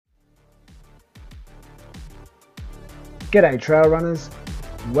G'day trail runners,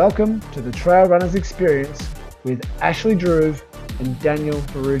 welcome to the Trail Runners Experience with Ashley Drew and Daniel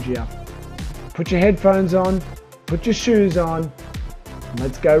Ferrugia. Put your headphones on, put your shoes on, and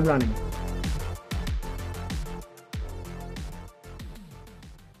let's go running.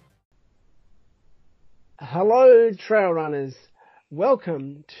 Hello trail runners,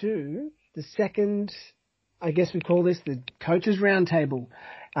 welcome to the second, I guess we call this the Coaches Roundtable,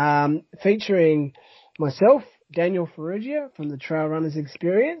 featuring myself, Daniel Ferrugia from the Trail Runners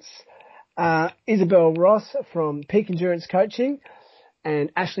Experience, Isabel Ross from Peak Endurance Coaching,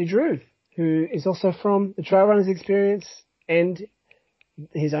 and Ashley Drew, who is also from the Trail Runners Experience and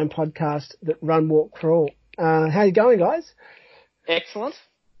his own podcast, that Run, Walk, Crawl. How you going, guys? Excellent.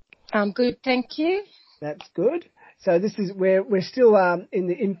 I'm good, thank you. That's good. So this is where we're still in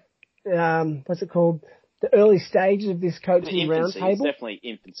the what's it called? The early stages of this coaching roundtable. It's definitely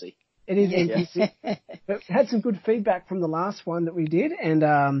infancy. It is infancy. But had some good feedback from the last one that we did, and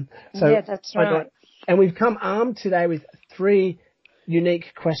so yeah, that's right. And we've come armed today with 3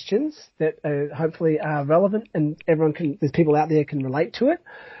 unique questions that hopefully are relevant, and there's people out there can relate to it.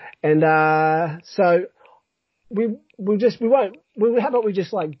 And so how about we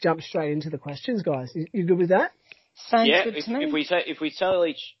just like jump straight into the questions, guys? You good with that? Sounds good to me. If we tell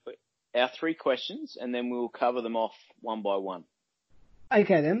each our 3 questions, and then we'll cover them off one by one.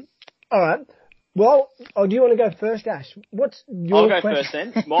 Okay then. All right. Well, do you want to go first, Ash? What's your question? I'll go first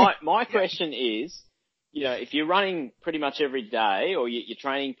then. My question is, if you're running pretty much every day, or you're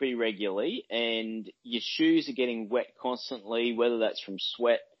training pretty regularly, and your shoes are getting wet constantly, whether that's from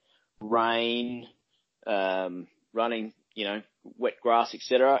sweat, rain, running, wet grass,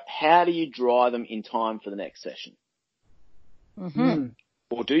 etc., how do you dry them in time for the next session? Mm-hmm.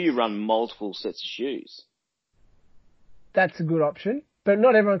 Or do you run multiple sets of shoes? That's a good option. But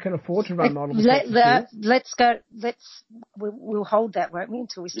not everyone can afford to run multiple sets of shoes. We'll hold that, won't we,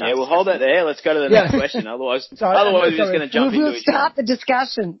 until we start? Yeah, we'll hold that there. Let's go to the next question. Otherwise, we're just going to jump into it. We'll start the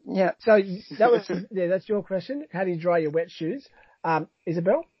discussion. Yeah. So that's your question. How do you dry your wet shoes?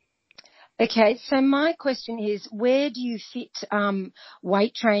 Isabel? Okay, so my question is, where do you fit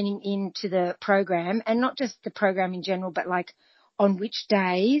weight training into the program, and not just the program in general, but like on which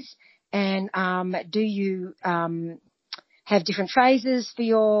days, and do you have different phases for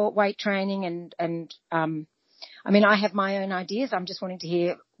your weight training? And I mean, I have my own ideas. I'm just wanting to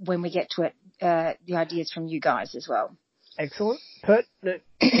hear, when we get to it, the ideas from you guys as well. Excellent, pertinent,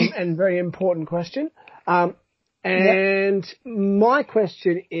 and very important question. And my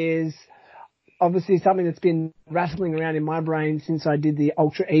question is obviously something that's been rattling around in my brain since I did the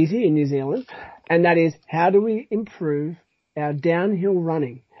Ultra Easy in New Zealand, and that is, how do we improve our downhill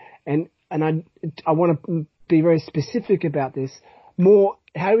running? And I want to be very specific about this.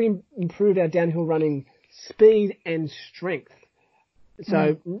 How do we improve our downhill running speed and strength?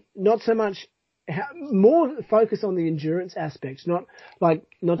 So not so much, more focus on the endurance aspects, not Rather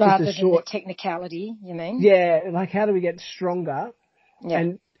just a short than the technicality, you mean? Yeah, like how do we get stronger?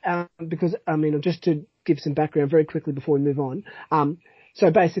 Yeah. And because, just to give some background very quickly before we move on.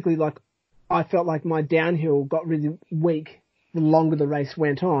 So basically, like, I felt like my downhill got really weak the longer the race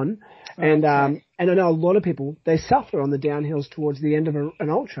went on. And I know a lot of people, they suffer on the downhills towards the end of an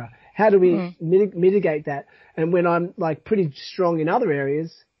ultra. How do we mitigate that? And when I'm like pretty strong in other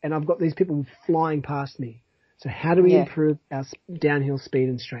areas, and I've got these people flying past me. So how do we improve our downhill speed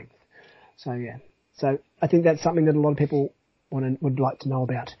and strength? So I think that's something that a lot of people would like to know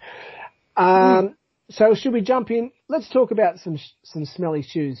about. So should we jump in? Let's talk about some smelly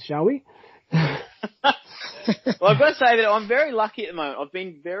shoes, shall we? Well, I've got to say that I'm very lucky at the moment. I've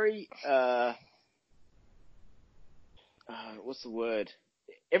been very, what's the word?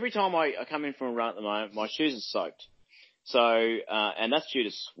 Every time I come in from a run at the moment, my shoes are soaked. So, and that's due to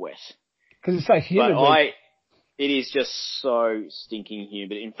sweat. Because it's so humid. But it is just so stinking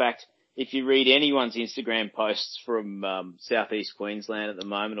humid. In fact, if you read anyone's Instagram posts from southeast Queensland at the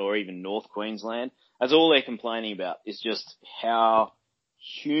moment, or even North Queensland, that's all they're complaining about, is just how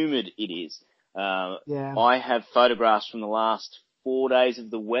humid it is. I have photographs from the last 4 days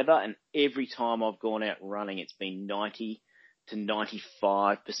of the weather, and every time I've gone out running, it's been 90 to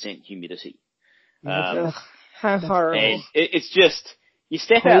 95% humidity. How horrible. And it's just, you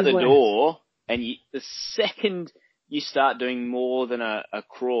step out the door, and the second you start doing more than a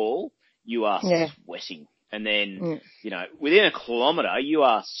crawl, you are sweating. And then, within a kilometre, you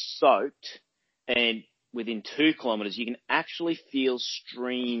are soaked, and within 2 kilometres, you can actually feel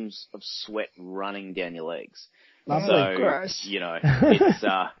streams of sweat running down your legs. Lovely. So, gross. It's,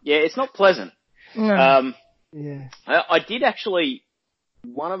 it's not pleasant. No. I did actually,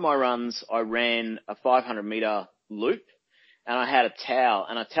 one of my runs, I ran a 500 metre loop and I had a towel,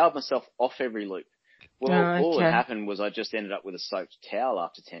 and I toweled myself off every loop. Well, all that happened was I just ended up with a soaked towel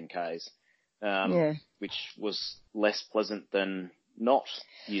after 10Ks, which was less pleasant than not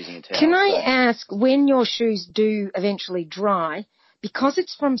using a towel. Can I ask, when your shoes do eventually dry, because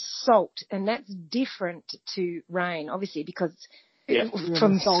it's from salt, and that's different to rain, obviously, because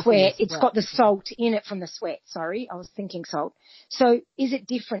from sweat, it's got the salt in it from the sweat. Sorry, I was thinking salt. So is it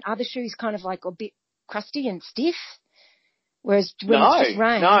different? Are the shoes kind of like a bit crusty and stiff? Whereas when it's just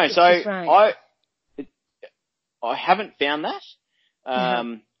rain, it's just rain. I haven't found that.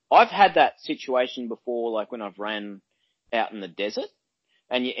 I've had that situation before, like when I've ran out in the desert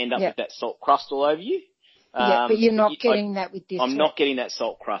and you end up with that salt crust all over you. But you're not getting that with this. I'm not getting that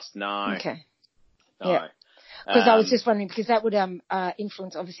salt crust, no. Okay. No. Yeah. Because I was just wondering, because that would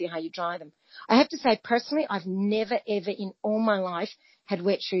influence obviously how you dry them. I have to say, personally, I've never ever in all my life had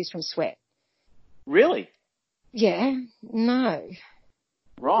wet shoes from sweat. Really? Yeah. No.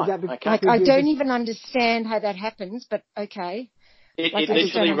 Right. Okay. Like, I don't even understand how that happens, but okay. It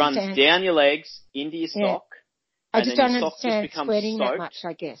literally runs down your legs into your sock. I just don't understand sweating that much,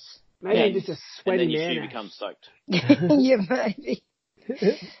 I guess. Maybe you're just a sweaty man. And then your shoe becomes soaked. Yeah, maybe.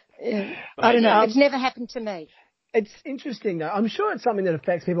 Yeah. I don't know. It's never happened to me. It's interesting, though. I'm sure it's something that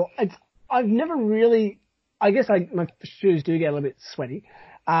affects people. I've never really, I guess my shoes do get a little bit sweaty.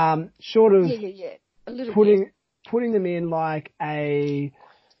 Short of a little putting them in like a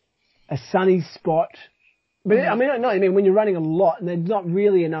sunny spot. But I mean, when you're running a lot and there's not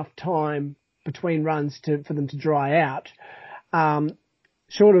really enough time between runs for them to dry out,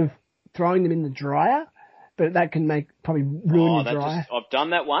 short of throwing them in the dryer, but that can probably ruin your dryer. I've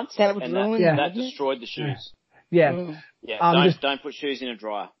done that once, that destroyed the shoes. Yeah. Yeah. Don't put shoes in a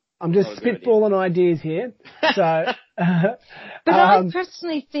dryer. I'm just spitballing ideas here. So, but I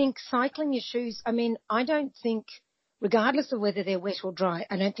personally think cycling your shoes. I mean, I don't think, regardless of whether they're wet or dry,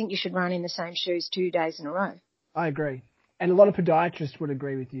 I don't think you should run in the same shoes 2 days in a row. I agree, and a lot of podiatrists would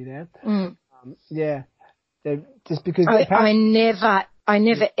agree with you there. Just because I never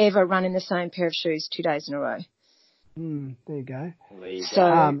ever run in the same pair of shoes 2 days in a row. There you go.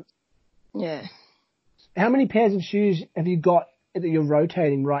 So, yeah. How many pairs of shoes have you got that you're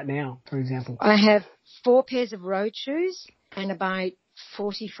rotating right now, for example? I have 4 pairs of road shoes and about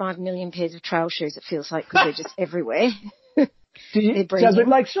 45 million pairs of trail shoes, it feels like, because they're just everywhere.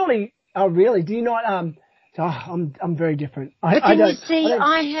 Surely, oh really? Do you not, I'm very different.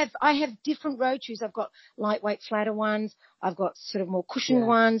 I have different road shoes. I've got lightweight, flatter ones. I've got sort of more cushioned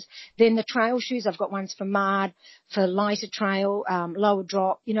ones. Then the trail shoes, I've got ones for mud, for lighter trail, lower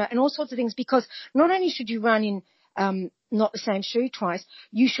drop, and all sorts of things. Because not only should you run in not the same shoe twice,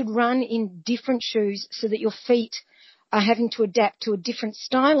 you should run in different shoes so that your feet are having to adapt to a different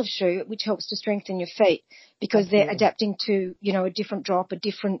style of shoe, which helps to strengthen your feet because they're adapting to, a different drop, a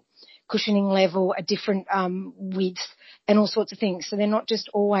different cushioning level, a different width, and all sorts of things. So they're not just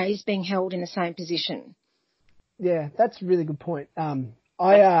always being held in the same position. Yeah, that's a really good point.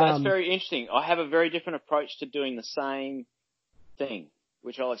 That's very interesting. I have a very different approach to doing the same thing,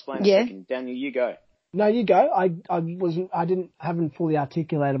 which I'll explain in a second. Daniel, you go. No, you go. I haven't fully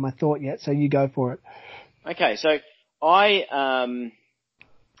articulated my thought yet, so you go for it. Okay, so I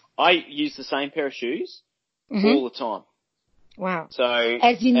use the same pair of shoes all the time. Wow. So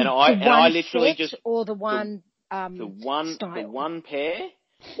as in I literally just or the one style. The one pair,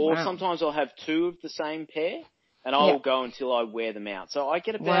 or sometimes I'll have 2 of the same pair, and I'll go until I wear them out. So I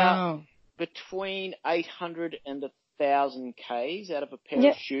get about between 800 and 1,000 Ks out of a pair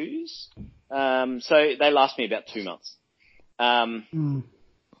of shoes. So they last me about 2 months. And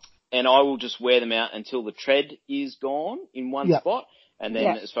I will just wear them out until the tread is gone in one spot, and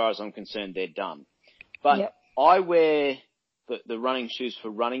then as far as I'm concerned, they're done. But I wear the running shoes for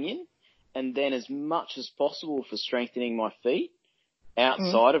running in, and then as much as possible for strengthening my feet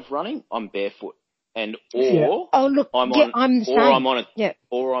outside of running, I'm barefoot. I'm on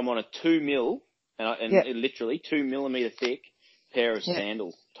a 2 mil and literally 2 millimeter thick pair of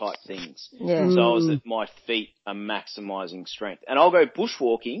sandal type things. So that my feet are maximizing strength. And I'll go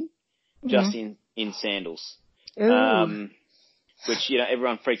bushwalking just in sandals. Which,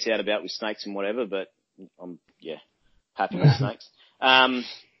 everyone freaks out about with snakes and whatever, but I'm, happy with snakes. I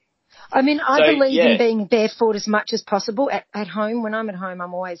mean, I believe in being barefoot as much as possible at home. When I'm at home,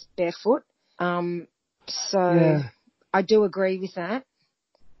 I'm always barefoot. I do agree with that.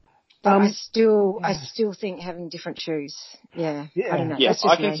 But I still think having different shoes. I don't know. Yeah,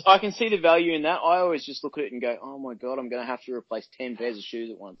 I can see the value in that. I always just look at it and go, oh my God, I'm going to have to replace 10 pairs of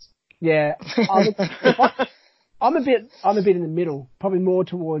shoes at once. Yeah. I'm a bit in the middle, probably more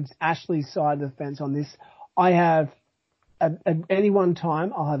towards Ashley's side of the fence on this. I have at any one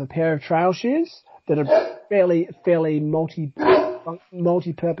time, I'll have a pair of trail shoes that are fairly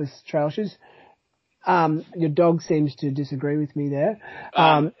multi-purpose trail shoes. Your dog seems to disagree with me there.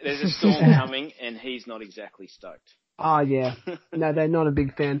 There's a storm coming, and he's not exactly stoked. Oh yeah, no, they're not a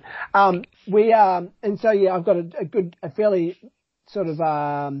big fan. And so yeah, I've got a fairly sort of.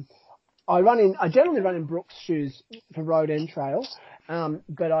 I generally run in Brooks shoes for road and trail,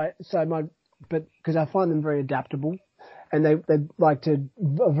 but because I find them very adaptable, and they like a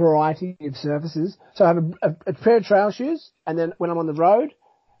variety of surfaces. So I have a pair of trail shoes, and then when I'm on the road,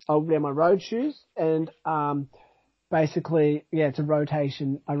 I'll wear my road shoes, and basically, yeah, it's a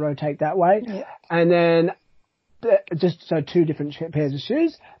rotation. I rotate that way, and then. Just so two different pairs of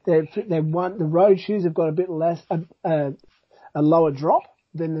shoes. The road shoes have got a bit less, a lower drop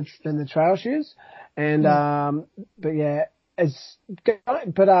than the trail shoes. And, and I've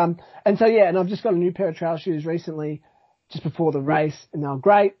just got a new pair of trail shoes recently, just before the race, and they're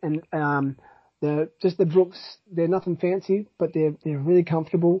great. And, the Brooks, they're nothing fancy, but they're really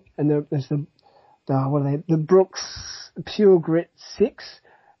comfortable. And there's the Brooks Pure Grit 6,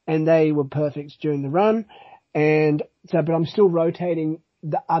 and they were perfect during the run. And so, but I'm still rotating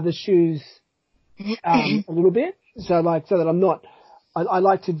the other shoes, a little bit. So that I'm not, I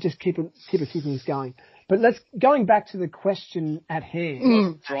like to just keep a few things going. But going back to the question at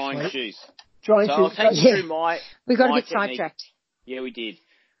hand. Drying shoes. Drying shoes. I'll take you through we got a bit technique. sidetracked. Yeah, we did.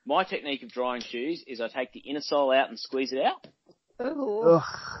 My technique of drying shoes is I take the inner sole out and squeeze it out. Oh.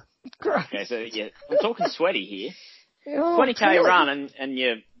 Okay, so yeah, I'm talking sweaty here. 20K cool. run and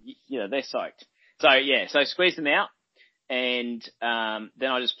they're soaked. So squeeze them out, and then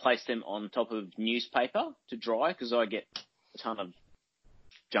I just place them on top of newspaper to dry, because I get a ton of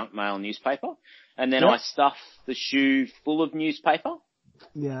junk mail newspaper, and then I stuff the shoe full of newspaper.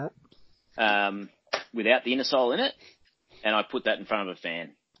 Yeah. Without the inner sole in it, and I put that in front of a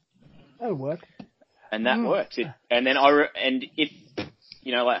fan. That'll work. And that works. And then if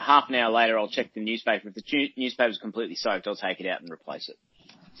like half an hour later, I'll check the newspaper. If the newspaper's completely soaked, I'll take it out and replace it.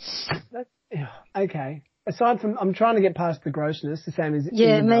 Okay. Aside from, I'm trying to get past the grossness, the same as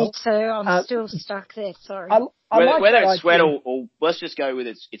yeah, me too. I'm still stuck there. Sorry. Whether it's sweat or let's just go with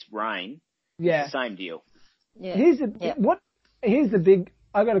it's rain. Yeah, it's the same deal. Yeah. Here's the big.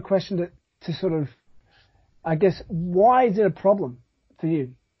 I got a question to sort of, I guess, why is it a problem for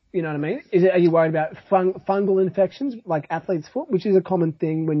you? You know what I mean? Are you worried about fungal infections like athlete's foot, which is a common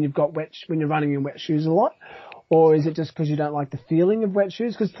thing when you're running in wet shoes a lot? Or is it just because you don't like the feeling of wet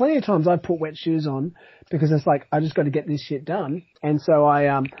shoes? Because plenty of times I put wet shoes on because it's like, I just got to get this shit done. And so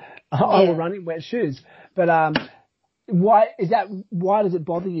I will run in wet shoes. But, why does it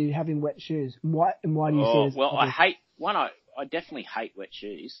bother you having wet shoes? Why do you see it? Well, I definitely hate wet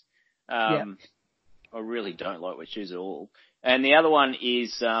shoes. I really don't like wet shoes at all. And the other one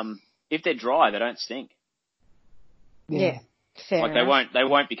is, if they're dry, they don't stink. Yeah. Fair enough. They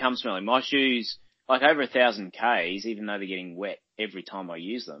won't become smelly. My shoes, like over 1,000 Ks, even though they're getting wet every time I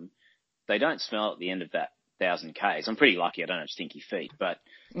use them, they don't smell at the end of that 1,000 Ks. I'm pretty lucky I don't have stinky feet, but,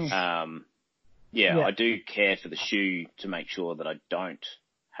 I do care for the shoe to make sure that I don't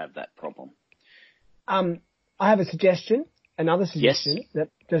have that problem. I have a suggestion, another suggestion, that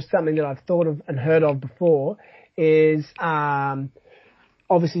just something that I've thought of and heard of before is,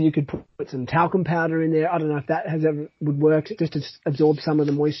 obviously you could put some talcum powder in there. I don't know if that would work just to absorb some of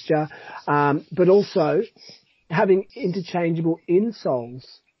the moisture. But also having interchangeable insoles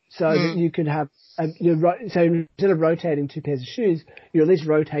so that you can have, so instead of rotating two pairs of shoes, you're at least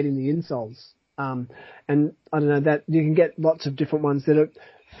rotating the insoles. And I don't know, that you can get lots of different ones that are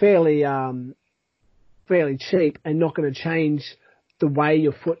fairly cheap and not going to change the way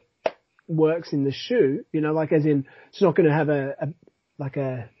your foot works in the shoe, like as in it's not going to have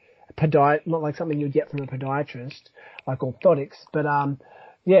not like something you'd get from a podiatrist, like orthotics, but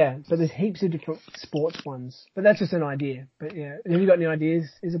but there's heaps of different sports ones, but that's just an idea. But yeah, have you got any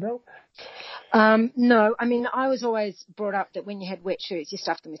ideas, Isabel? No, I mean, I was always brought up that when you had wet shoes, you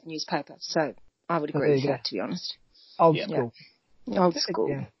stuffed them with newspaper, so I would agree with that, to be honest. Old school. Old school.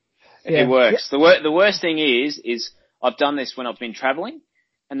 Yeah. It works. The worst thing is I've done this when I've been travelling,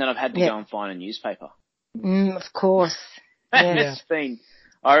 and then I've had to go and find a newspaper. Of course. It's been.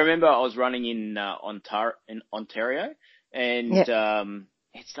 I remember I was running in Ontario, and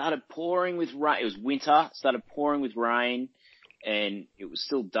it started pouring with rain. It was winter. It started pouring with rain, and it was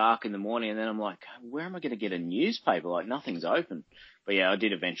still dark in the morning. And then I'm like, where am I going to get a newspaper? Like nothing's open. But yeah, I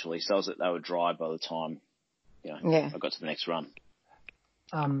did eventually. So they were dry by the time, I got to the next run.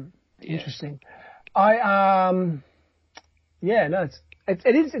 Interesting.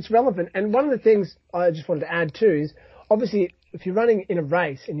 It's relevant. And one of the things I just wanted to add too is obviously if you're running in a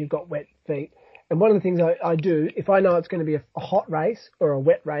race and you've got wet feet, and one of the things I do, if I know it's going to be a hot race or a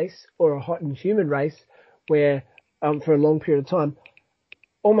wet race or a hot and humid race where, for a long period of time,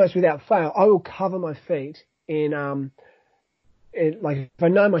 almost without fail, I will cover my feet in, like if I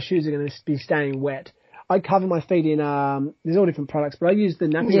know my shoes are going to be staying wet, I cover my feet in, there's all different products, but I use the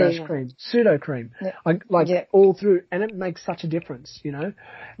Nappy Rash cream, pseudo cream, all through, and it makes such a difference, you know,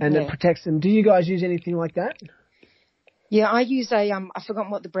 and it protects them. Do you guys use anything like that? Yeah, I use I've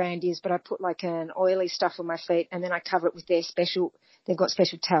forgotten what the brand is, but I put like an oily stuff on my feet and then I cover it with they've got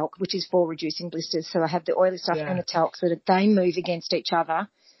special talc, which is for reducing blisters. So I have the oily stuff and the talc so that they move against each other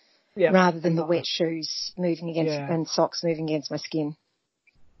rather than the wet shoes moving against and socks moving against my skin.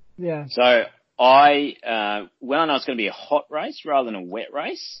 Yeah. So I, when I know it's going to be a hot race rather than a wet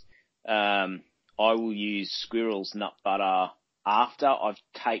race, I will use Squirrel's nut butter after I've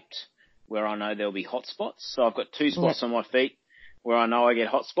taped where I know there'll be hot spots. So I've got 2 spots on my feet where I know I get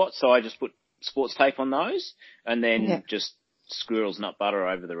hot spots. So I just put sports tape on those and then just Squirrel's nut butter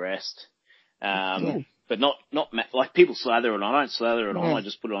over the rest. But not like people slather it on. I don't slather it on. I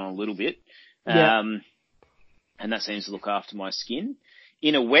just put it on a little bit. And that seems to look after my skin.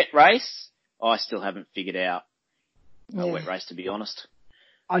 In a wet race, I still haven't figured out a wet race, to be honest.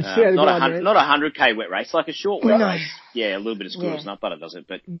 I swear not a 100K wet race, like a short wet race. Yeah, a little bit of Squirrel's nut butter does it.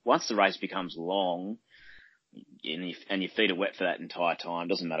 But once the race becomes long and your feet are wet for that entire time,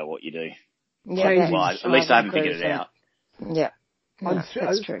 doesn't matter what you do. Yeah, well, at least I haven't figured it out. Yeah, that's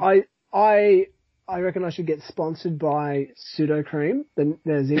true. I reckon I should get sponsored by Pseudo Cream, the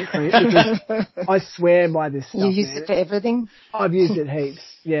zinc cream, because I swear by this stuff. You use it for everything? I've used it heaps.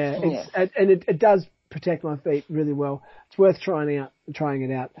 Yeah, and it does protect my feet really well. It's worth trying it out.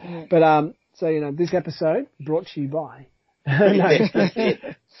 Yeah. But so you know, this episode brought to you by.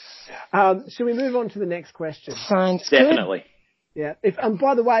 Should we move on to the next question? Sounds definitely. Good. Yeah.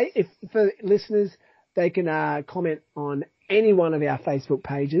 By the way, if for listeners, they can comment on any one of our Facebook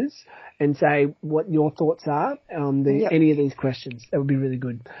pages and say what your thoughts are on any of these questions. That would be really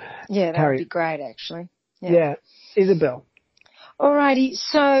good. Yeah, that would be great, actually. Yeah. Isabel. Alrighty.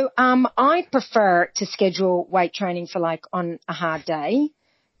 So, I prefer to schedule weight training for like on a hard day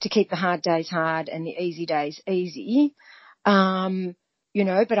to keep the hard days hard and the easy days easy. You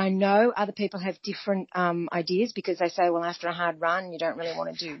know, but I know other people have different, ideas because they say, well, after a hard run, you don't really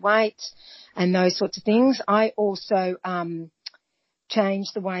want to do weights and those sorts of things. I also,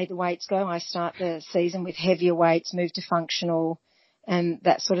 change the way the weights go. I start the season with heavier weights, move to functional and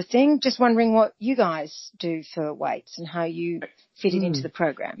that sort of thing. Just wondering what you guys do for weights and how you fit it into the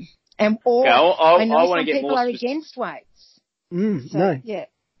program. And I know some people are against weights.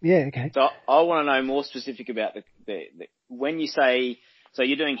 Yeah, okay. So I want to know more specific about the when you say, so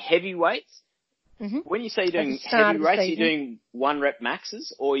you're doing heavy weights. Mm-hmm. When you say you're doing heavy weights, you're doing 1 rep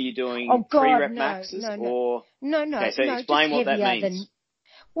maxes, or you're doing 3 rep maxes, or no. Okay, so explain what that means.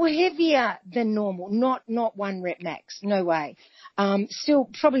 Heavier than normal, not 1 rep max. No way. Still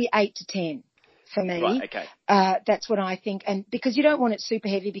probably 8 to 10 for me. Right. Okay. That's what I think, and because you don't want it super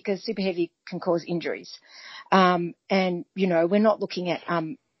heavy because super heavy can cause injuries. And you know we're not looking at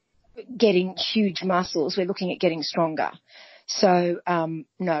getting huge muscles. We're looking at getting stronger. So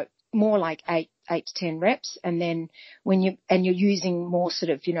no, more like 8 to 10 reps. And then you're using more sort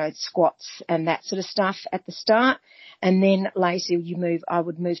of, you know, squats and that sort of stuff at the start. And then later I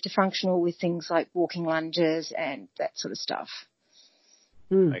would move to functional with things like walking lunges and that sort of stuff.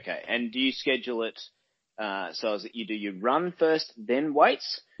 Okay. And do you schedule it, so is it you do your run first, then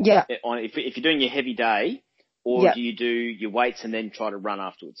weights? Yeah. If you're doing your heavy day, or do you do your weights and then try to run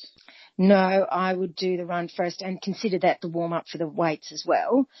afterwards? No, I would do the run first and consider that the warm up for the weights as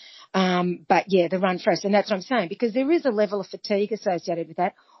well. But yeah, the run first. And that's what I'm saying, because there is a level of fatigue associated with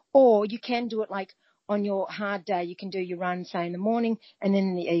that. Or you can do it like on your hard day, you can do your run, say in the morning, and then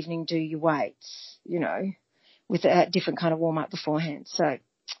in the evening do your weights, you know, with a different kind of warm up beforehand. So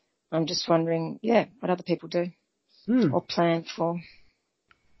I'm just wondering, what other people do or plan for.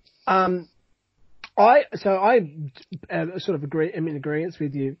 I sort of agree. I'm in agreement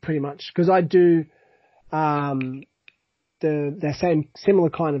with you pretty much because I do the same similar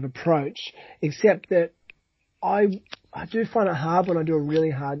kind of approach, except that I do find it hard when I do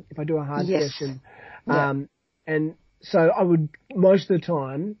a hard session. And so I would most of the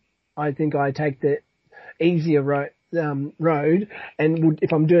time I think I take the easier road and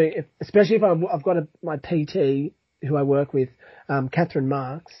especially if I've got my PT who I work with, Catherine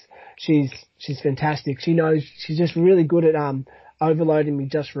Marks. She's fantastic. She knows, she's just really good at, overloading me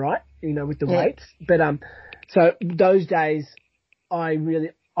just right, you know, with the weights. But, so those days I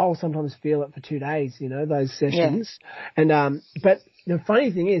I'll sometimes feel it for 2 days, those sessions. And, but the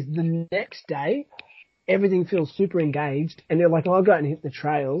funny thing is the next day, everything feels super engaged and they're like, I'll go out and hit the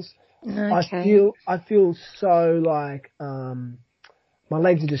trails. Okay. I feel so like, my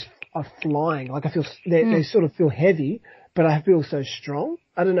legs are flying. Like I feel, they sort of feel heavy, but I feel so strong.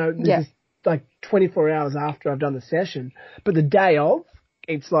 I don't know. This is like 24 hours after I've done the session, but the day of,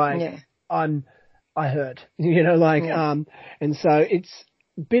 it's like I hurt, and so it's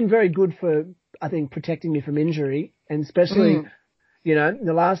been very good for, I think, protecting me from injury, and especially, in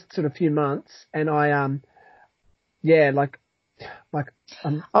the last sort of few months. And I,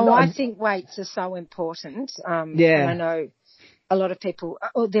 I think weights are so important. And I know a lot of people,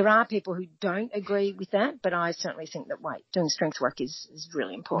 there are people who don't agree with that, but I certainly think that doing strength work is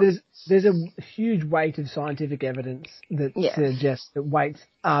really important. There's a huge weight of scientific evidence that suggests that weights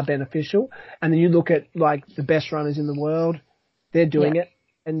are beneficial. And then you look at like the best runners in the world, they're doing it.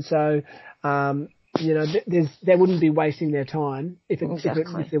 And so, they wouldn't be wasting their time if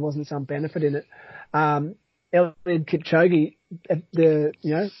there wasn't some benefit in it. Eliud Kipchoge,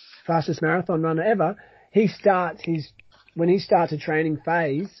 the, fastest marathon runner ever, when he starts a training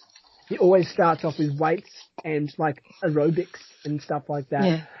phase, he always starts off with weights and like aerobics and stuff like that.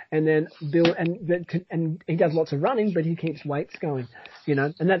 Yeah. And then and he does lots of running, but he keeps weights going,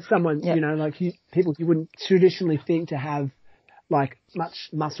 and that's someone, like people you wouldn't traditionally think to have like much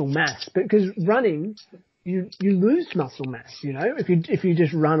muscle mass, but because running, you lose muscle mass, if you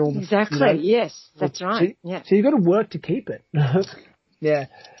just run all the exactly. Yes, that's right. So you've got to work to keep it. Yeah.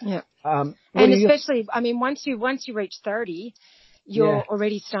 Yeah. And especially, I mean, once you reach 30, you're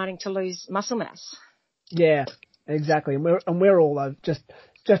already starting to lose muscle mass. Yeah, exactly. And we're all just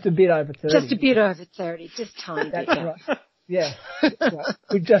a bit over 30. Just a bit over 30, just tiny bit. That's right. Yeah. Right.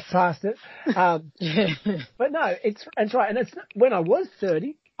 We just passed it. But no, it's right. And it's when I was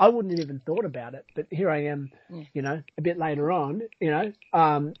 30, I wouldn't have even thought about it. But here I am, a bit later on,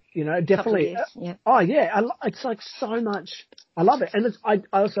 definitely. Oh yeah. It's like so much. I love it. And I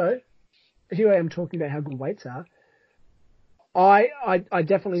also, here I am talking about how good weights are. I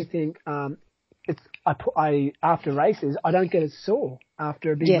definitely think, after races, I don't get as sore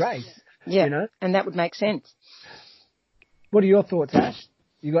after a big race. Yeah. And that would make sense. What are your thoughts, Ash?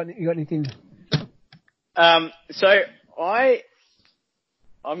 You got anything? So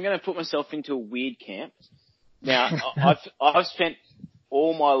I'm going to put myself into a weird camp. Now, I've spent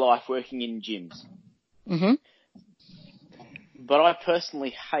all my life working in gyms. Mm-hmm. But I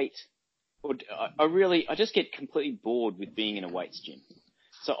personally hate, I just get completely bored with being in a weights gym.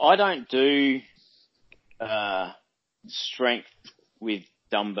 So I don't do strength with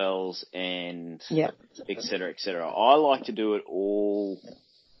dumbbells and et cetera, et cetera. I like to do it all,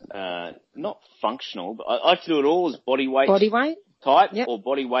 not functional, but I like to do it all as body weight type, or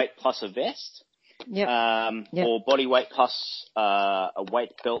body weight plus a vest, or body weight plus a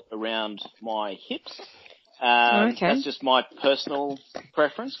weight belt around my hips. That's just my personal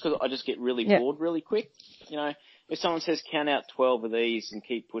preference because I just get really bored really quick. If someone says count out 12 of these and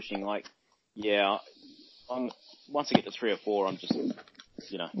keep pushing, once I get to 3 or 4, I'm just,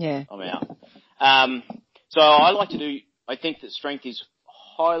 I'm out. So I think that strength is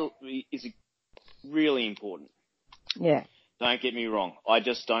really important. Yeah. Don't get me wrong. I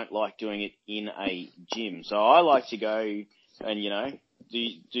just don't like doing it in a gym. So I like to go and,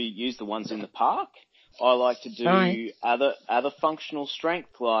 use the ones in the park. I like to do other functional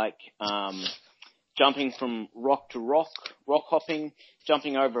strength like, jumping from rock to rock hopping,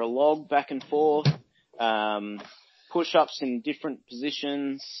 jumping over a log back and forth, push-ups in different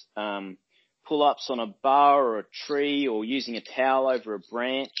positions, pull-ups on a bar or a tree or using a towel over a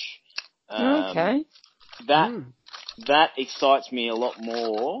branch. That excites me a lot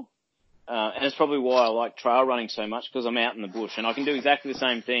more. And it's probably why I like trail running so much because I'm out in the bush and I can do exactly the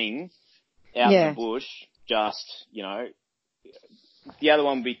same thing out in the bush, just, the other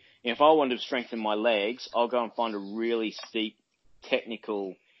one would be, if I wanted to strengthen my legs, I'll go and find a really steep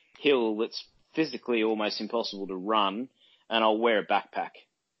technical hill that's physically almost impossible to run and I'll wear a backpack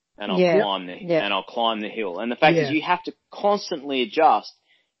and I'll climb the hill. And the fact is you have to constantly adjust,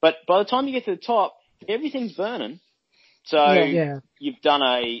 but by the time you get to the top, everything's burning. So you've done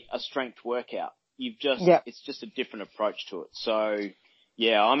a strength workout. It's just a different approach to it. So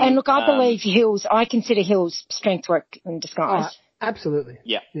and look, I believe hills, I consider hills strength work in disguise. Absolutely.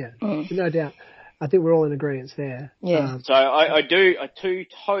 Yeah. No doubt. I think we're all in agreement there. Yeah. So I do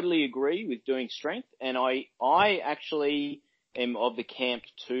totally agree with doing strength, and I actually am of the camp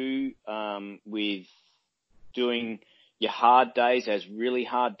too, with doing, your hard days as really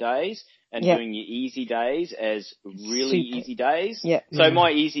hard days and doing your easy days as really easy days. Yeah. So my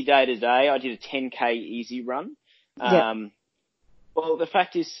easy day today, I did a 10K easy run. Well, the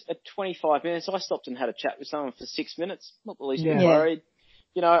fact is, at 25 minutes, I stopped and had a chat with someone for 6 minutes. Not the least bit worried.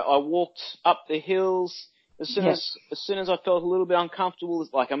 You know, I walked up the hills. As soon as I felt a little bit uncomfortable,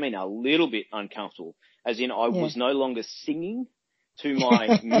 a little bit uncomfortable, as in I was no longer singing to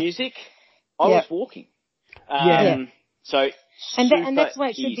my music, I was walking. So and that's why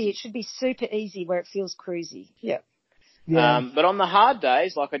it should be. It should be super easy where it feels cruisy. Yeah. But on the hard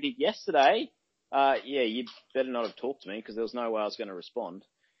days, like I did yesterday, you'd better not have talked to me because there was no way I was going to respond.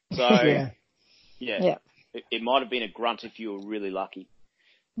 So it might have been a grunt if you were really lucky.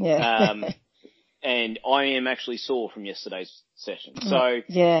 Yeah. And I am actually sore from yesterday's session. So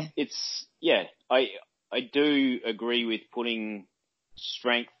I do agree with putting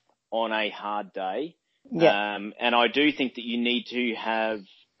strength on a hard day. And I do think that you need to have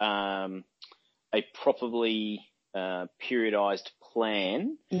a properly periodized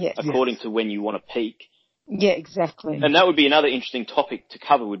plan according to when you want to peak. Yeah, exactly. And that would be another interesting topic to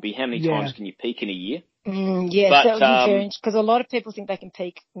cover, would be how many times can you peak in a year? Yes, that would be very interesting, because a lot of people think they can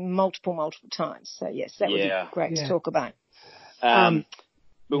peak multiple times. So yes, that would be great to talk about.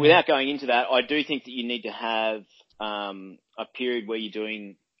 But without going into that, I do think that you need to have a period where you're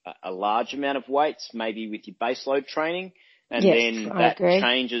doing a large amount of weights, maybe with your base load training, and then that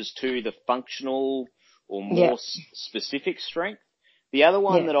changes to the functional or more specific strength. The other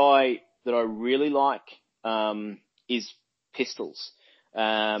one that I really like is pistols.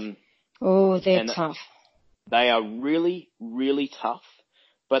 They're tough. They are really, really tough,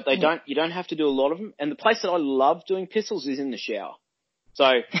 but you don't have to do a lot of them. And the place that I love doing pistols is in the shower. So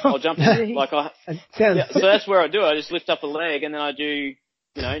I'll jump in, so that's where I do it. I just lift up a leg and then I do,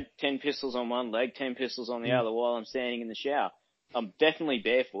 10 pistols on one leg, 10 pistols on the other while I'm standing in the shower. I'm definitely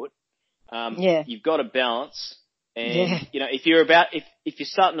barefoot. You've got to balance. And, if you're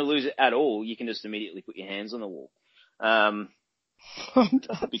starting to lose it at all, you can just immediately put your hands on the wall. So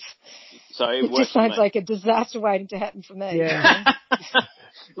it just sounds like a disaster waiting to happen for me. Yeah.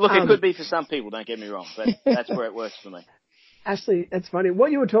 Look, it could be for some people, don't get me wrong, but that's where it works for me. Ashley, that's funny.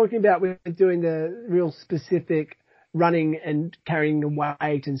 What you were talking about with doing the real specific running and carrying the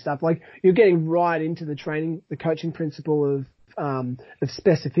weight and stuff, like you're getting right into the coaching principle of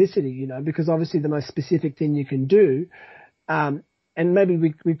specificity, because obviously the most specific thing you can do, and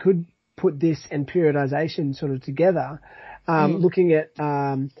maybe we could put this and periodization sort of together, looking at,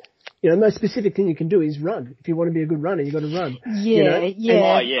 the most specific thing you can do is run. If you want to be a good runner, you've got to run. That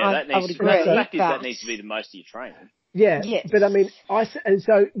needs to be the most of your training. Yeah, yes. But I mean, and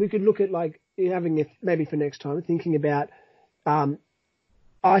so we could look at having it maybe for next time, thinking about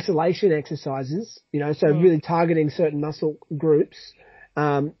isolation exercises, so really targeting certain muscle groups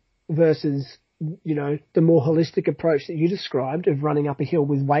versus, the more holistic approach that you described of running up a hill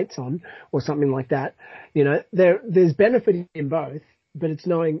with weights on or something like that. There's benefit in both, but it's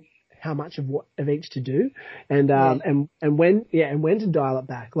knowing how much of each to do and when to dial it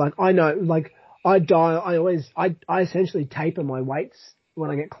back. Like I know, I essentially taper my weights when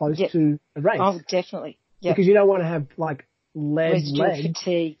I get close to a race. Oh, definitely. Yeah. Because you don't want to have legs.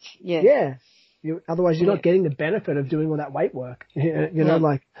 Fatigue. Yeah. Yeah. Otherwise you're not getting the benefit of doing all that weight work. Well,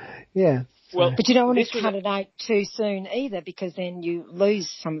 but you don't want to cut it out too soon either, because then you lose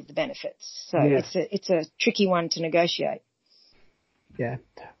some of the benefits. So it's a tricky one to negotiate. Yeah.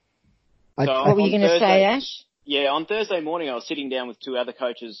 What were you going to say, Ash? Yeah, on Thursday morning I was sitting down with two other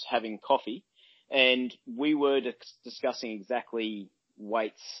coaches having coffee, and we were discussing exactly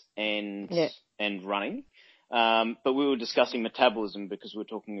weights and running. But we were discussing metabolism because we were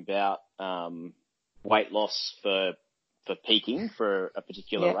talking about weight loss for peaking for a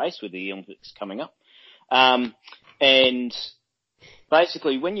particular race with the Olympics coming up. And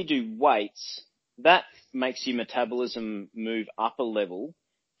basically when you do weights, that makes your metabolism move up a level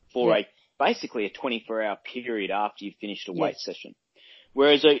for basically a 24-hour period after you've finished a weight session.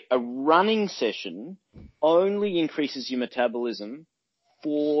 Whereas a running session only increases your metabolism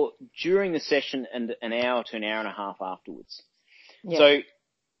for during the session and an hour to an hour and a half afterwards. Yeah. So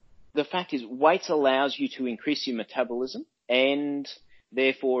the fact is weights allows you to increase your metabolism and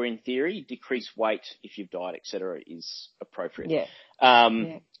therefore in theory decrease weight if your diet, etc., is appropriate. Yeah.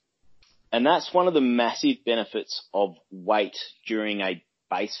 And that's one of the massive benefits of weight during a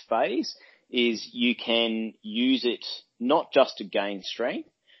base phase is you can use it not just to gain strength,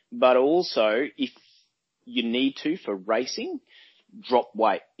 but also if you need to for racing, drop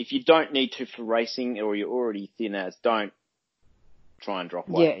weight. If you don't need to for racing or you're already thin as, don't try and drop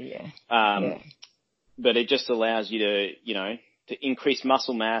weight. but it just allows you to increase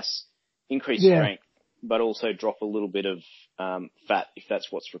muscle mass, increase strength, but also drop a little bit of fat if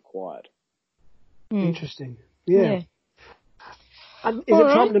that's what's required. Interesting. Yeah. Is it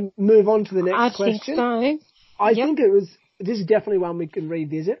time to move on to the next question? I think so. I think this is definitely one we can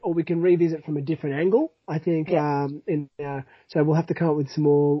revisit, or we can revisit from a different angle. I think, so we'll have to come up with some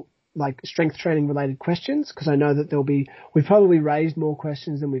more like strength training related questions, because I know that we've probably raised more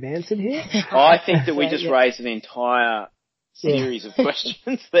questions than we've answered here. I think that we just raised an entire series of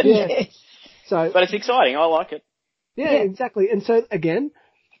questions there. But it's exciting. I like it. Yeah, exactly. And so again,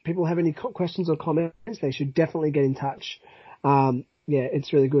 if people have any questions or comments, they should definitely get in touch.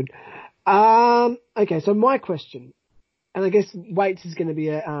 It's really good. Okay, so my question, and I guess weights is going to be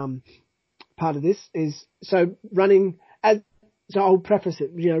a part of this, is so running. So I'll preface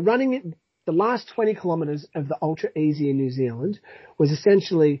it. Running the last 20 kilometres of the Ultra Easy in New Zealand was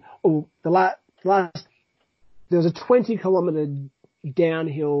essentially there was a 20 kilometre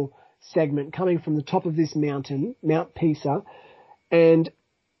downhill segment coming from the top of this mountain, Mount Pisa, and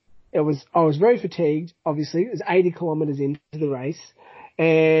I was very fatigued. Obviously, it was 80 kilometres into the race,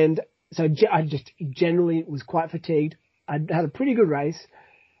 and so I just generally was quite fatigued. I had a pretty good race.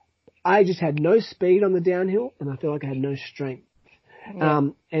 I just had no speed on the downhill, and I feel like I had no strength. Yeah.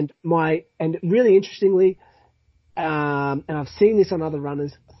 And really interestingly, and I've seen this on other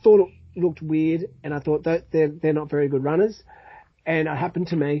runners, thought it looked weird, and I thought that they're not very good runners. And it happened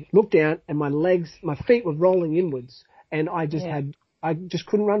to me, looked down, and my feet were rolling inwards, and I just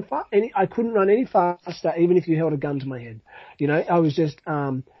couldn't run fast. I couldn't run any faster, even if you held a gun to my head. I was just,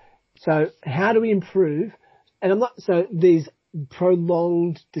 so how do we improve? And these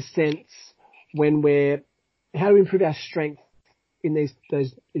prolonged descents how do we improve our strength in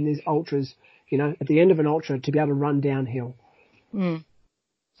these ultras, at the end of an ultra to be able to run downhill?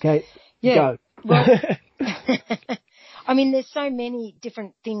 Okay. Yeah. Go. Well, I mean, there's so many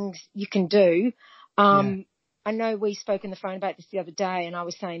different things you can do. I know we spoke on the phone about this the other day, and I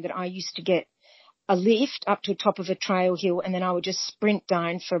was saying that I used to get a lift up to the top of a trail hill, and then I would just sprint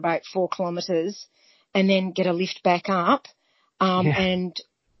down for about 4 kilometres and then get a lift back up. And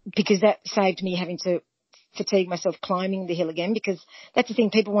because that saved me having to fatigue myself climbing the hill again, because that's the thing,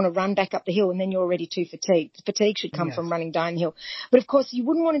 people want to run back up the hill and then you're already too fatigued. Fatigue should come from running downhill. But of course you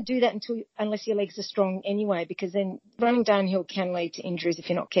wouldn't want to do that unless your legs are strong anyway, because then running downhill can lead to injuries if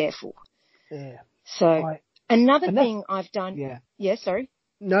you're not careful. Yeah. So another thing I've done. Yeah, sorry.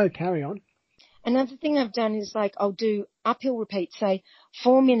 No, carry on. Another thing I've done is I'll do uphill repeats, say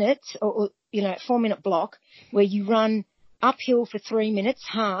 4 minutes or 4 minute block where you run uphill for 3 minutes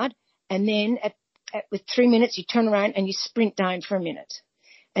hard, and then with 3 minutes you turn around and you sprint down for a minute,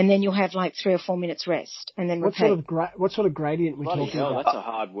 and then you'll have 3 or 4 minutes rest, and then repeat. What sort of gradient we're talking about? That's a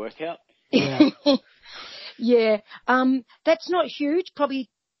hard workout. Yeah. Yeah. That's not huge,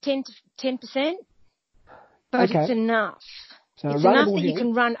 probably 10%, but it's enough. So it's enough that you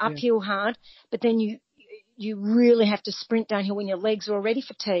can run uphill hard, but then you really have to sprint downhill when your legs are already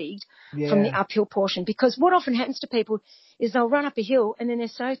fatigued from the uphill portion. Because what often happens to people is they'll run up a hill and then they're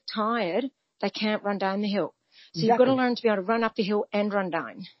so tired they can't run down the hill. So you've got to learn to be able to run up the hill and run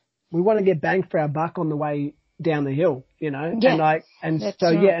down. We want to get bang for our buck on the way down the hill, Yeah. And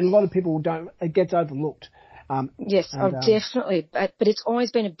a lot of people don't. It gets overlooked. Definitely. But it's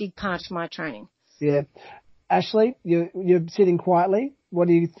always been a big part of my training. Yeah. Ashley, you're sitting quietly. What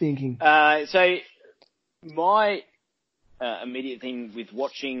are you thinking? So my immediate thing with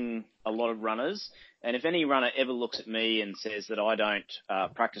watching a lot of runners, and if any runner ever looks at me and says that I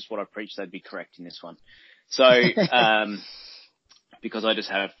don't practice what I preach, they'd be correct in this one. So because I just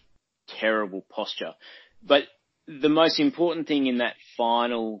have terrible posture. But the most important thing in that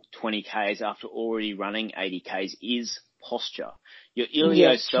final 20 Ks after already running 80 Ks is posture. Your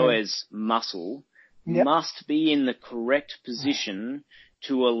iliopsoas muscle must be in the correct position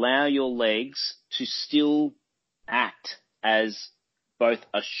to allow your legs to still act as both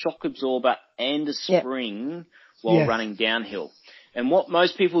a shock absorber and a spring while running downhill. And what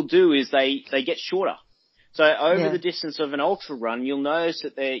most people do is they get shorter. So over the distance of an ultra run, you'll notice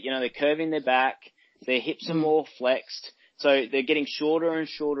that they're curving their back, their hips are more flexed, so they're getting shorter and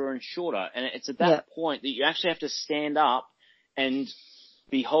shorter and shorter. And it's at that point that you actually have to stand up and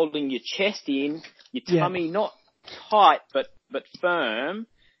be holding your chest in, your tummy not tight but firm,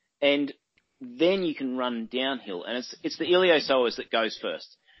 and then you can run downhill. And it's the iliopsoas that goes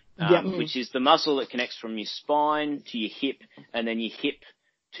first, which is the muscle that connects from your spine to your hip, and then your hip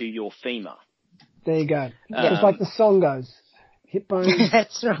to your femur. There you go. Just like the song goes. Hip bone.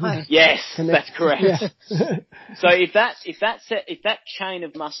 That's right. Yes, that's correct. So if that chain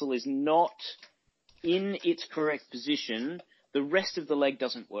of muscle is not in its correct position, the rest of the leg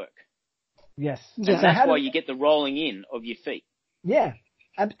doesn't work. Yes. Yeah. And that's why you get the rolling in of your feet. Yeah.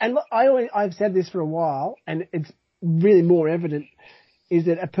 And look, I've said this for a while, and it's really more evident, is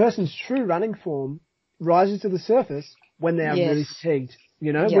that a person's true running form rises to the surface when they are really fatigued.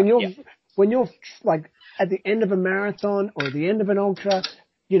 You know, when you're like at the end of a marathon or at the end of an ultra,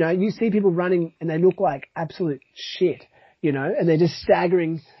 you know, you see people running and they look like absolute shit, you know, and they're just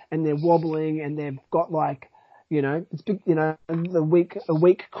staggering and they're wobbling and they've got like, you know, it's big, you know, a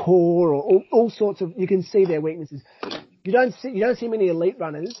weak core or all sorts of, you can see their weaknesses. You don't see many elite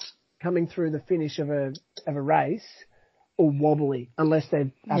runners coming through the finish of a race all wobbly unless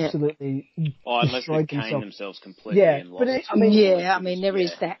they've absolutely unless they've caned themselves completely. Yeah, and lost but there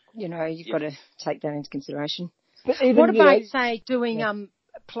is that. You know, you've got to take that into consideration. But even, what about say doing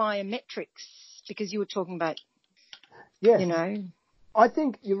plyometrics? Because you were talking about, you know. I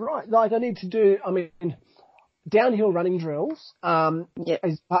think you're right. Like I need to do. I mean, downhill running drills. Sort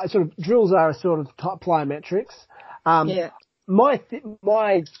of drills are a sort of plyometrics. My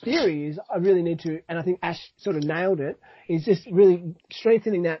theory is I really need to, and I think Ash sort of nailed it, is just really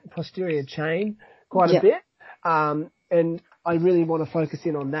strengthening that posterior chain quite a bit. And I really want to focus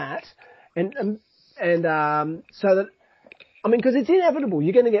in on that. And so that, I mean, because it's inevitable.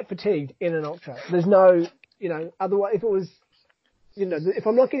 You're going to get fatigued in an ultra. There's no, you know, otherwise, if it was, you know, if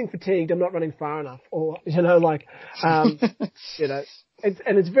I'm not getting fatigued, I'm not running far enough, or, you know, like, you know,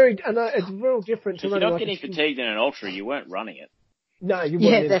 it's real different to running. If you're not getting fatigued in an ultra, you weren't running it. No, you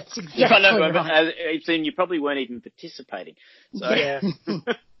weren't. Yeah, that's exactly right. Then you probably weren't even participating. So. Yeah.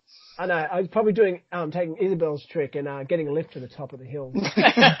 I know. I was probably doing, taking Isabel's trick and, getting a lift to the top of the hill.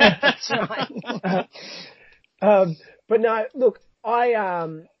 That's right. But no, look,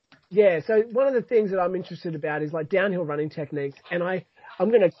 so one of the things that I'm interested about is like downhill running techniques, and I'm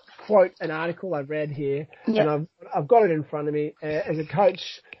going to quote an article I read here, and I've got it in front of me as a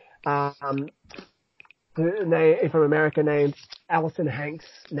coach, from America named Alison Hanks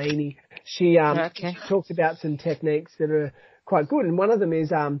Naney. She talks about some techniques that are quite good, and one of them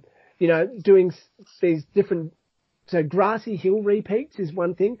is you know, doing these different. So grassy hill repeats is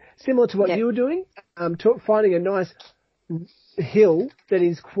one thing, similar to what you were doing. Finding a nice hill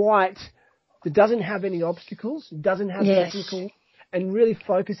that doesn't have any obstacles, doesn't have technical, and really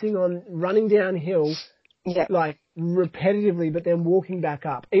focusing on running downhill, like repetitively, but then walking back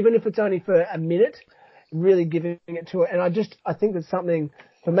up, even if it's only for a minute, really giving it to it. And I think that's something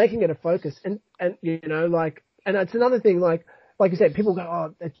for making it a focus. And you know, like, and it's another thing, like you said, people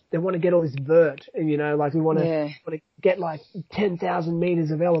go, they want to get all this vert, and you know, like we want to get like 10,000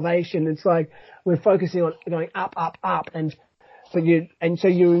 meters of elevation. It's like we're focusing on going up, when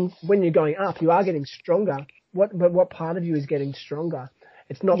you're going up, you are getting stronger. But what part of you is getting stronger?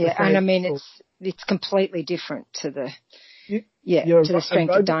 It's not the same. And I mean, it's completely different to the the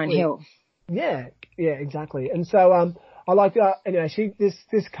strength of downhill. Yeah, exactly. And so I like anyway.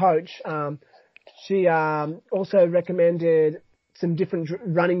 This coach she also recommended some different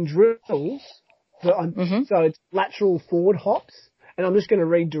running drills. So it's lateral forward hops, and I'm just going to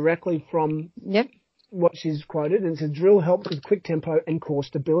read directly from what she's quoted. And it says, drill helps with quick tempo and core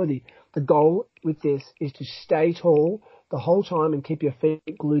stability. The goal with this is to stay tall the whole time and keep your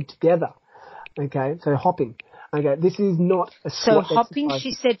feet glued together. Okay, so hopping. Okay, this is not a squat hopping, exercise.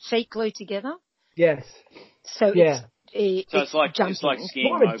 She said feet glued together? Yes. So it's like jumping. It's like skiing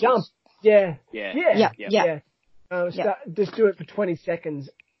more of a jump. Yeah. Just do it for 20 seconds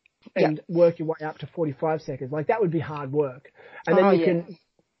and work your way up to 45 seconds. Like that would be hard work. And then you can,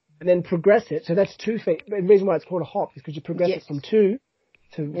 and then progress it. So that's 2 feet. The reason why it's called a hop is because you progress it from 2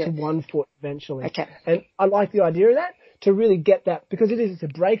 to 1 foot eventually. Okay. And I like the idea of that, to really get that, because it's the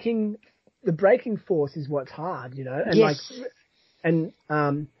braking force is what's hard, you know, and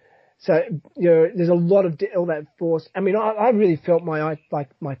so, you know, there's a lot of all that force. I mean, I really felt my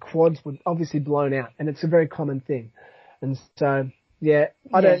quads were obviously blown out, and it's a very common thing. And so,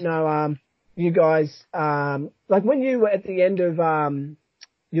 I don't know, you guys, like when you were at the end of,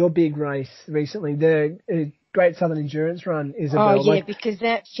 your big race recently, the Great Southern Endurance Run, Isabel. Oh, because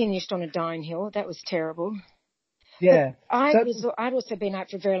that finished on a downhill. That was terrible. Yeah. I'd also been out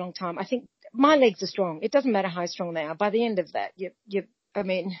for a very long time. I think my legs are strong. It doesn't matter how strong they are. By the end of that,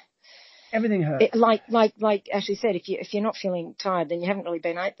 everything hurts. Like Ashley said, if you're not feeling tired, then you haven't really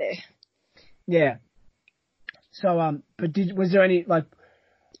been out there. Yeah. So, but was there any like?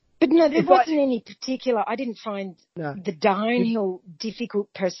 But no, there wasn't any particular. I didn't find the downhill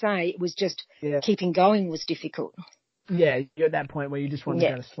difficult per se. It was just keeping going was difficult. Yeah, you're at that point where you just want to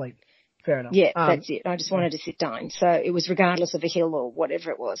go to sleep. Fair enough. Yeah, that's it. I just wanted to sit down. So it was regardless of a hill or whatever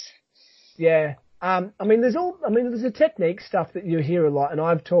it was. Yeah. I mean, there's the technique stuff that you hear a lot, and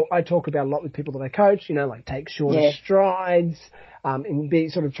I talk about a lot with people that I coach, like take shorter strides,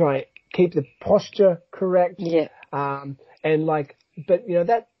 and sort of try and keep the posture correct. Yeah. But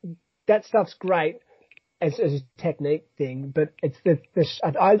that stuff's great as a technique thing, but it's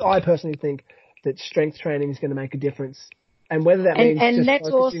I personally think that strength training is going to make a difference. And whether that means and just that's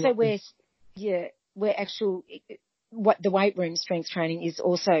focusing also where what the weight room strength training is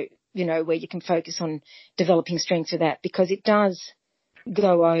also, where you can focus on developing strength for that, because it does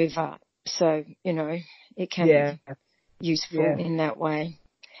go over. So, it can be useful in that way.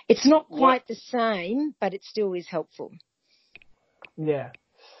 It's not quite the same, but it still is helpful. Yeah.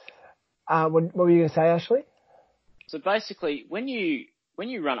 What were you going to say, Ashley? So basically, when you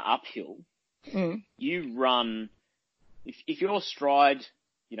run uphill, you run, if your stride,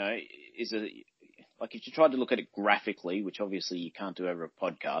 if you tried to look at it graphically, which obviously you can't do over a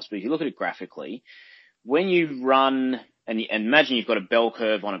podcast, but if you look at it graphically, when you run, and imagine you've got a bell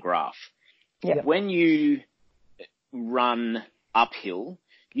curve on a graph. Yeah. When you run uphill,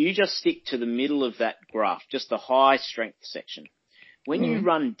 you just stick to the middle of that graph, just the high strength section. When you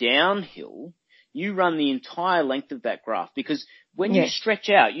run downhill, you run the entire length of that graph, because when you stretch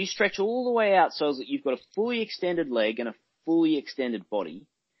out, you stretch all the way out so that you've got a fully extended leg and a fully extended body.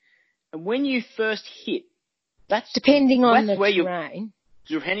 And when you first hit, depending on the terrain.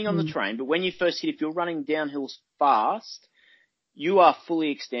 Depending on the terrain, but when you first hit, if you're running downhill fast, you are fully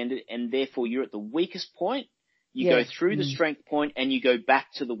extended, and therefore you're at the weakest point. You go through the strength point and you go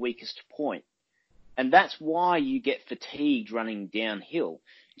back to the weakest point. And that's why you get fatigued running downhill.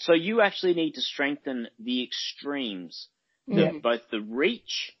 So you actually need to strengthen the extremes, both the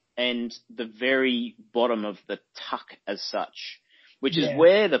reach and the very bottom of the tuck as such, which is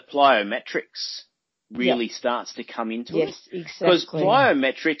where the plyometrics really starts to come into it. Yes, exactly. Because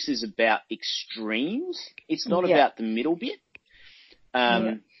plyometrics is about extremes. It's not about the middle bit.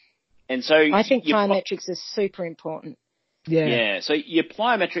 And so I think plyometrics is super important. Yeah. So your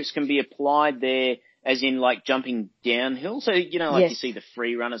plyometrics can be applied there as in like jumping downhill. So, you see the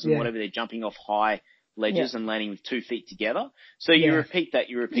free runners and whatever, they're jumping off high ledges and landing with 2 feet together. So you repeat that,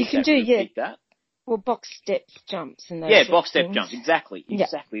 you repeat that. Well, box step jumps and those box step jumps. Exactly.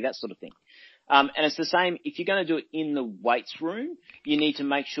 That sort of thing. And it's the same, if you're going to do it in the weights room, you need to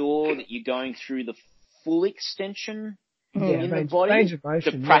make sure that you're going through the full extension in the body range of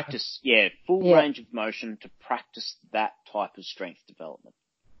motion, to practice, full range of motion to practice that type of strength development.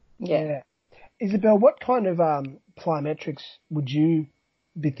 Yeah. Isabel, what kind of plyometrics would you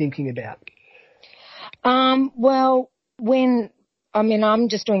be thinking about? Well, I'm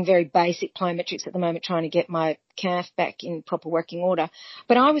just doing very basic plyometrics at the moment, trying to get my calf back in proper working order.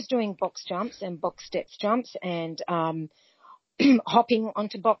 But I was doing box jumps and box steps jumps and hopping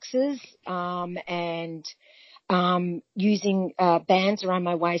onto boxes and using bands around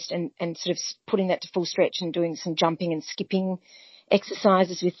my waist and sort of putting that to full stretch and doing some jumping and skipping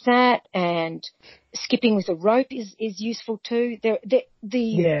exercises with that, and skipping with a rope is useful too.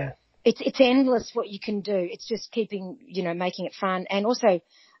 It's endless what you can do. It's just keeping, making it fun, and also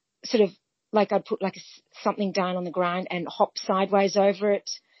sort of like I'd put something down on the ground and hop sideways over it.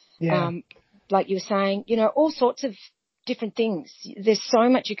 Yeah. Like you were saying, all sorts of different things. There's so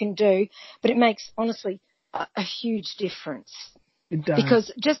much you can do, but it makes honestly a huge difference. It does.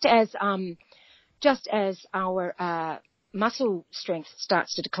 Because just as our muscle strength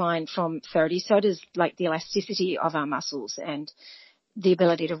starts to decline from 30, so does like the elasticity of our muscles and the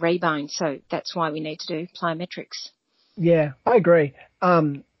ability to rebound. So that's why we need to do plyometrics. Yeah, I agree.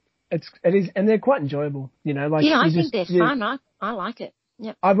 It is, and they're quite enjoyable. I think they're fun. I like it.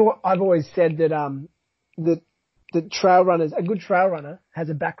 Yep. I've always said that the trail runners, a good trail runner has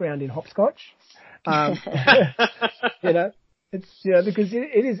a background in hopscotch. It's, because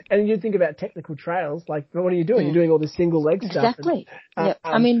it is, and you think about technical trails, like what are you doing? You're doing all the single leg stuff. Exactly.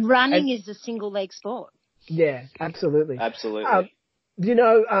 Running is a single leg sport. Yeah, absolutely. Absolutely.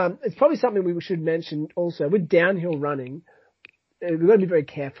 It's probably something we should mention also with downhill running. We've got to be very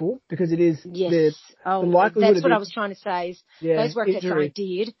careful because it is the likelihood. That's what I was trying to say. Is those workouts I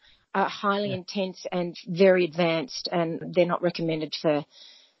did are highly intense and very advanced, and they're not recommended for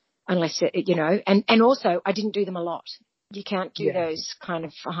unless and also I didn't do them a lot. You can't do those kind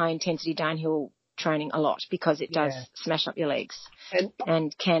of high intensity downhill training a lot because it does smash up your legs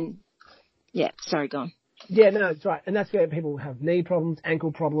and can. Yeah, sorry, go on. Yeah, no, that's right. And that's where people have knee problems,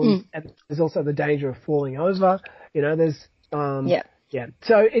 ankle problems, and there's also the danger of falling over. There's,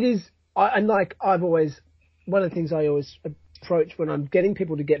 So it is, I've always, one of the things I always approach when I'm getting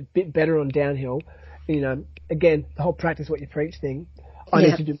people to get a bit better on downhill, again, the whole practice what you preach thing, I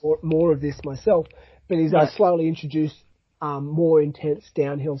need to do more of this myself. But I slowly introduce more intense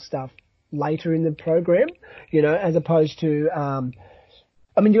downhill stuff later in the program, as opposed to, you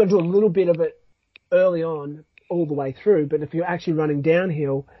got to do a little bit of it early on all the way through. But if you're actually running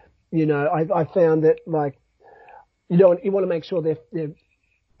downhill, I found that you want to make sure they're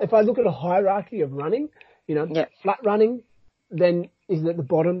if I look at a hierarchy of running, flat running then is at the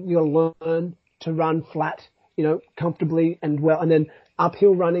bottom. You got to learn to run flat, comfortably and well. And then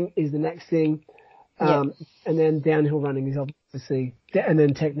uphill running is the next thing. And then downhill running is obviously, and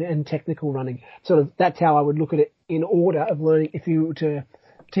then technical running. Sort of, that's how I would look at it in order of learning. If you were to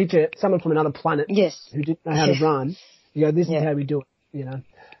teach someone from another planet who didn't know how to run, this is how we do it,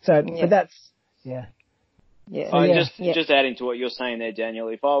 So, but that's, Just adding to what you're saying there, Daniel,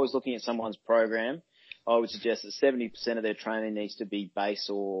 if I was looking at someone's program, I would suggest that 70% of their training needs to be base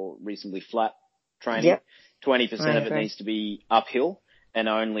or reasonably flat training. 20% of it needs to be uphill, and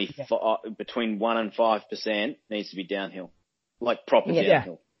only between 1 and 5% needs to be downhill, like proper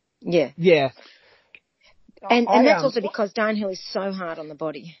downhill. Yeah. And that's also because downhill is so hard on the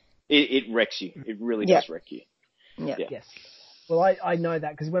body. It wrecks you. It really does wreck you. Yeah. Yes. Well, I know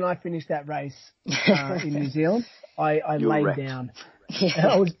that because when I finished that race in New Zealand, I laid wrecked. down.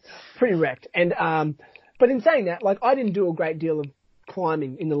 I was pretty wrecked. And but in saying that, I didn't do a great deal of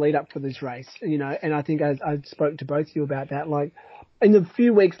climbing in the lead up for this race, and I think I spoke to both of you about that. In the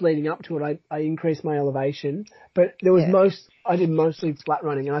few weeks leading up to it, I increased my elevation, but there was I did mostly flat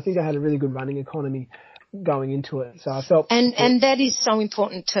running, and I think I had a really good running economy going into it. So I felt, and that is so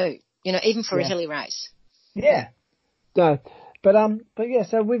important too, even for a hilly race. Yeah. No, but yeah,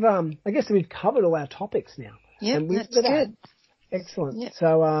 so we've I guess we've covered all our topics now. Yeah, that's good. Excellent. Yeah.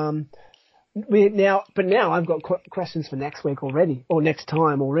 So now I've got questions for next week already, or next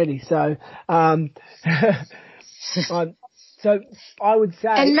time already. So so I would say,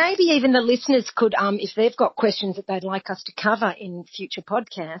 and maybe even the listeners could, if they've got questions that they'd like us to cover in future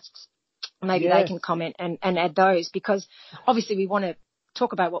podcasts, maybe they can comment and add those, because obviously we want to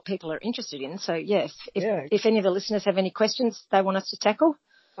talk about what people are interested in. So if any of the listeners have any questions they want us to tackle,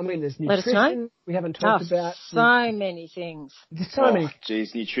 there's nutrition. Let us know. We haven't talked about so many things. There's so many.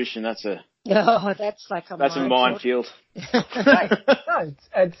 Geez, nutrition. That's a minefield. No,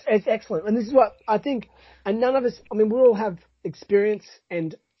 it's excellent, and this is what I think. And none of us. We all have experience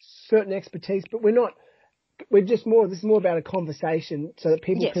and certain expertise, but we're not. We're just more. This is more about a conversation, so that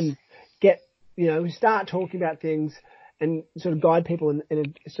people can get, start talking about things and sort of guide people in a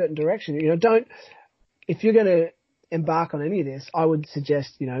certain direction. If you're going to embark on any of this, I would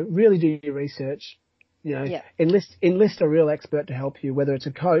suggest, really do your research, enlist a real expert to help you, whether it's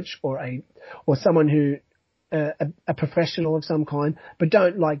a coach or someone who, a professional of some kind, but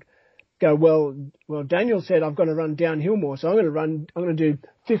don't go, well, Daniel said I've got to run downhill more, so I'm going to do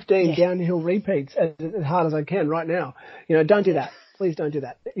 15 downhill repeats as hard as I can right now. Don't do that. Please don't do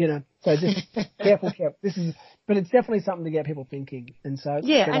that. So just careful. But it's definitely something to get people thinking. And so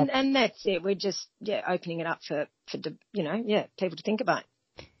and that's it. We're just opening it up for people to think about.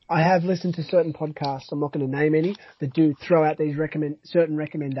 I have listened to certain podcasts, I'm not going to name any, that do throw out these certain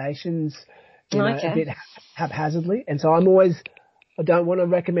recommendations, a bit haphazardly. And so I don't want to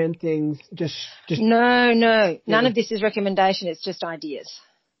recommend things just. No. None of this is recommendation. It's just ideas.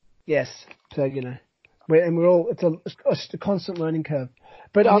 Yes. So, it's a constant learning curve.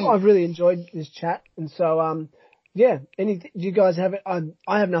 But I've really enjoyed this chat. And so, do you guys have it?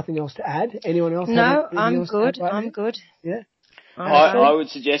 I have nothing else to add. Anyone else? No, I'm good. I'm good. Yeah. I would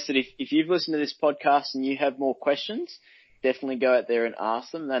suggest that if you've listened to this podcast and you have more questions, definitely go out there and ask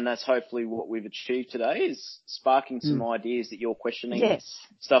them. And that's hopefully what we've achieved today, is sparking some ideas that you're questioning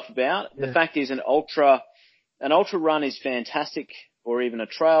stuff about. Yeah. The fact is an ultra run is fantastic, or even a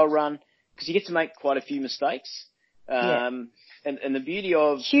trail run, because you get to make quite a few mistakes. And the beauty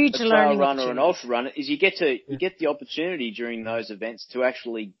of Huge a trail run or an ultra run is you get the opportunity during those events to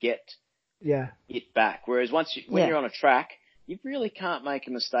actually get it back. Whereas when you're on a track, you really can't make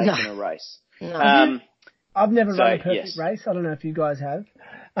a mistake in a race. No. I've never run a perfect race. I don't know if you guys have.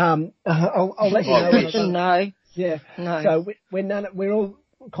 I'll let you know. No. Yeah. No. So we're all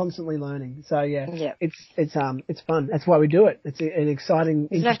constantly learning. So it's fun. That's why we do it. It's an exciting,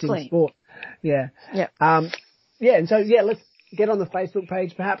 interesting sport. Yeah. Yeah. And so let's get on the Facebook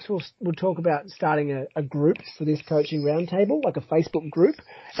page. Perhaps we'll talk about starting a group for this coaching roundtable, like a Facebook group,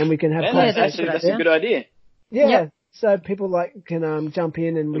 and we can have conversations. That's a good idea. Yeah. Yep. So people can jump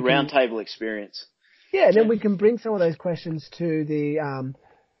in and the roundtable experience. Yeah, and then we can bring some of those questions to the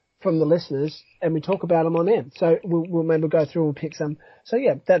from the listeners, and we talk about them on air. So we'll maybe go through and pick some. So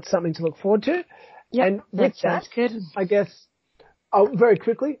that's something to look forward to. Yeah, and with that sounds good. I guess very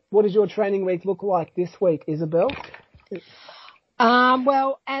quickly, what does your training week look like this week, Isabel?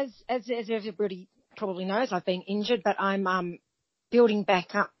 Well, as everybody probably knows, I've been injured, but I'm building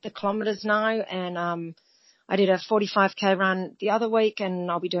back up the kilometres now, and I did a 45k run the other week,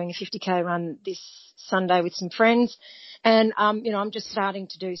 and I'll be doing a 50k run this Sunday with some friends. And I'm just starting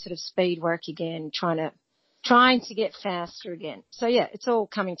to do sort of speed work again, trying to get faster again. So yeah, it's all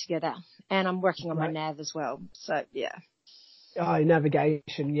coming together, and I'm working on my nav as well. So yeah. Oh,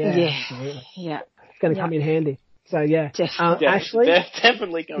 navigation, yeah. Yeah. It's going to come in handy. So yeah. Definitely. Ashley?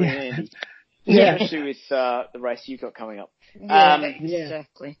 Definitely coming in handy. Yeah. Especially with the race you've got coming up. Yeah,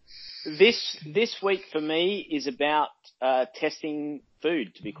 exactly. This week for me is about testing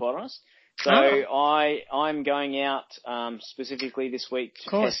food, to be quite honest. So I'm going out specifically this week to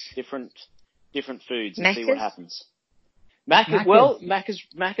test different foods and see what happens.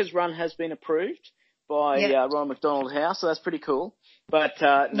 Macca's run has been approved by Ronald McDonald House, so that's pretty cool. But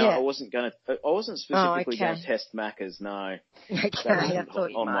I wasn't specifically going to test Macca's. No, okay, that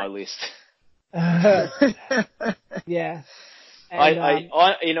wasn't on my list. Yeah. And,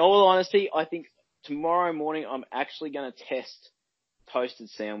 in all honesty, I think tomorrow morning I'm actually going to test toasted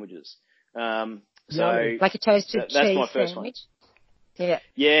sandwiches. Like a toasted cheese that's my first sandwich. One. Yeah.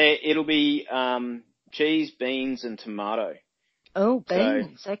 Yeah, it'll be cheese, beans, and tomato. Oh,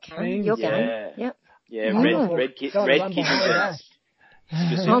 beans. Okay, beans, you're going. Yeah. Yep. Yeah, red kidney beans.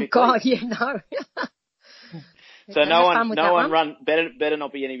 Oh God, yeah, no. So no one run. Better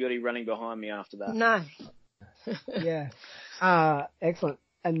not be anybody running behind me after that. No. Yeah. Excellent.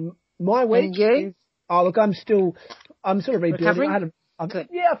 And my week And you? is, look, I'm sort of rebuilding. Recovering? Good.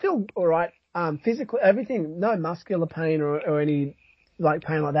 Yeah, I feel all right. Physically, everything, no muscular pain or any like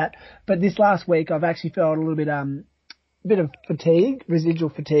pain like that. But this last week, I've actually felt a little bit of fatigue, residual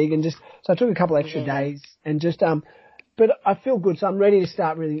fatigue, and so I took a couple extra days and just but I feel good, so I'm ready to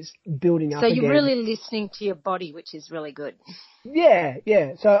start really building up again. So you're really listening to your body, which is really good. Yeah.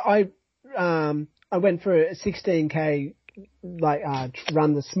 So I went for a 16k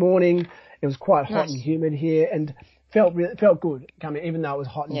run this morning. It was quite hot and humid here, and felt good coming, even though it was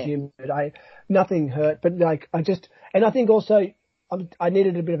hot and humid. Nothing hurt, but and I think also I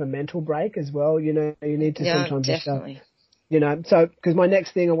needed a bit of a mental break as well. You know, you need to sometimes definitely. So because my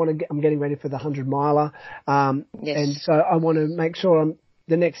next thing I'm getting ready for the 100-miler, and so I want to make sure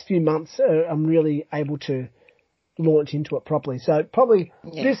the next few months I'm really able to launch into it properly. So probably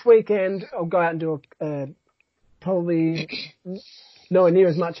this weekend I'll go out and do probably nowhere near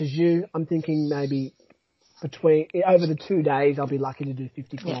as much as you. I'm thinking maybe over the 2 days I'll be lucky to do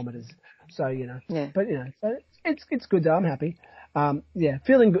 50 kilometers. So but so it's good though. I'm happy.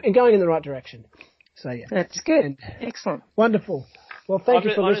 Feeling good and going in the right direction. So yeah, that's good. Excellent, wonderful. Well, thank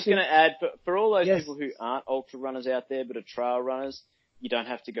you for listening. I'm just going to add, for all those people who aren't ultra runners out there but are trail runners, you don't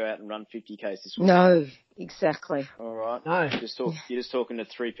have to go out and run 50Ks this week. No, exactly. All right. No. You're just talking to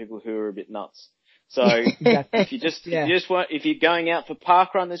three people who are a bit nuts. So if you're going out for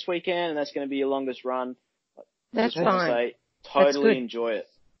park run this weekend and that's going to be your longest run, that's fine. To say, totally enjoy it.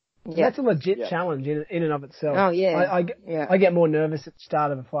 Yeah. That's a legit challenge in and of itself. Oh yeah. I get more nervous at the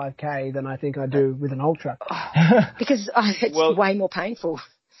start of a 5K than I think I do with an ultra. Because it's way more painful.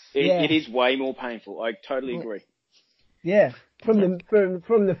 It is way more painful. I totally agree. Yeah. From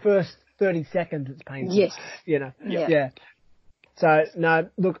the first 30 seconds it's painful. Yes. Yeah. So no,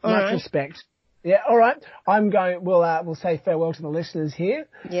 look, much respect. Yeah, all right. We'll say farewell to the listeners here.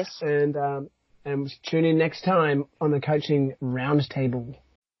 Yes. And tune in next time on the Coaching Roundtable.